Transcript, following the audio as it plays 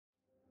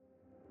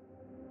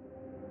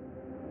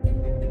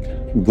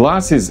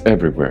Glass is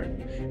everywhere.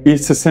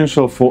 It's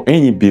essential for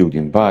any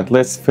building, but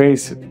let's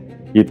face it,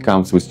 it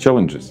comes with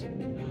challenges.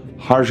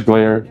 Harsh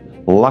glare,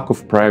 lack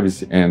of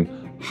privacy, and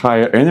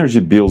higher energy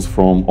bills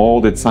from all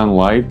that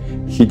sunlight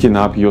heating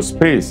up your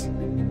space.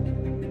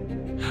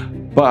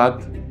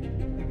 But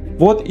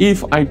what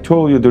if I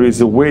told you there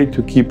is a way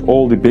to keep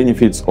all the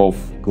benefits of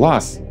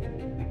glass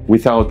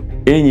without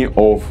any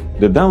of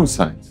the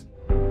downsides?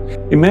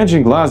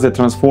 Imagine glass that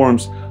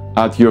transforms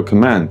at your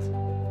command.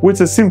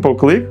 With a simple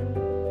click,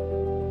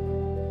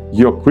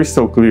 your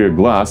crystal clear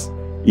glass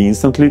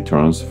instantly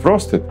turns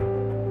frosted.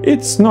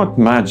 It's not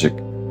magic,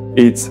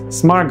 it's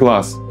smart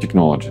glass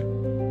technology.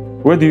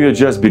 Whether you're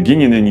just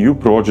beginning a new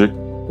project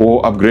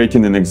or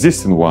upgrading an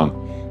existing one,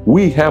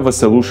 we have a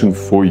solution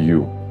for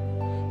you.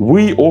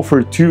 We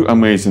offer two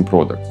amazing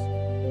products.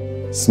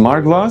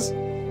 Smart glass,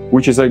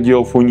 which is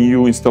ideal for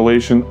new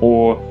installation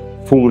or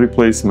full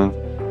replacement,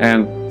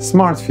 and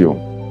smart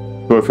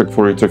film, perfect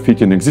for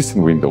retrofitting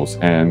existing windows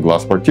and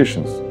glass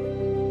partitions.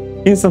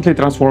 Instantly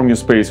transform your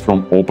space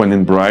from open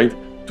and bright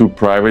to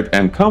private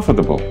and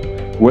comfortable.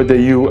 Whether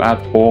you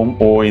at home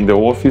or in the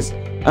office,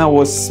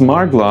 our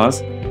smart glass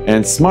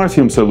and smart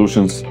film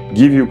solutions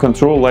give you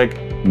control like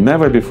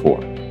never before.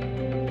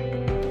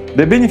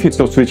 The benefits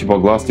of switchable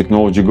glass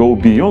technology go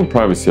beyond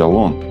privacy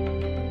alone.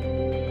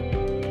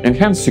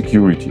 Enhanced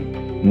security,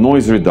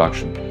 noise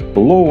reduction,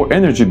 lower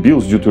energy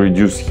bills due to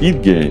reduced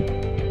heat gain.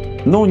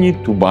 No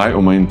need to buy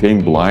or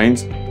maintain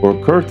blinds or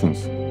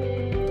curtains.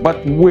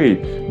 But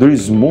wait, there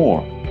is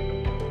more.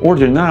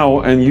 Order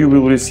now and you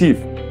will receive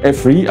a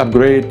free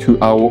upgrade to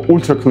our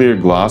ultra clear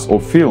glass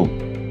or film,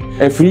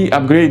 a free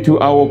upgrade to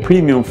our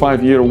premium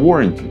 5-year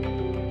warranty,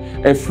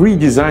 a free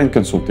design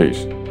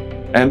consultation,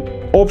 an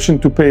option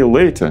to pay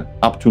later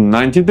up to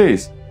 90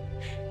 days.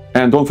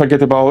 And don't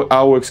forget about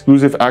our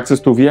exclusive access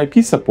to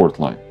VIP support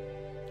line.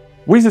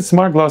 Visit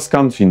Smart Glass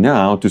Country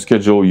now to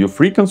schedule your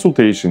free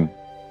consultation.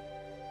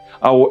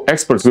 Our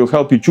experts will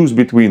help you choose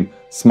between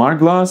smart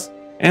glass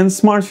and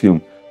smart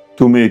film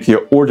to make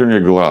your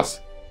ordinary glass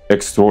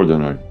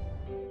extraordinary.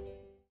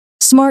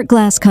 Smart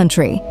Glass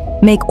Country.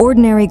 Make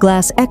ordinary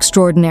glass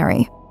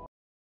extraordinary.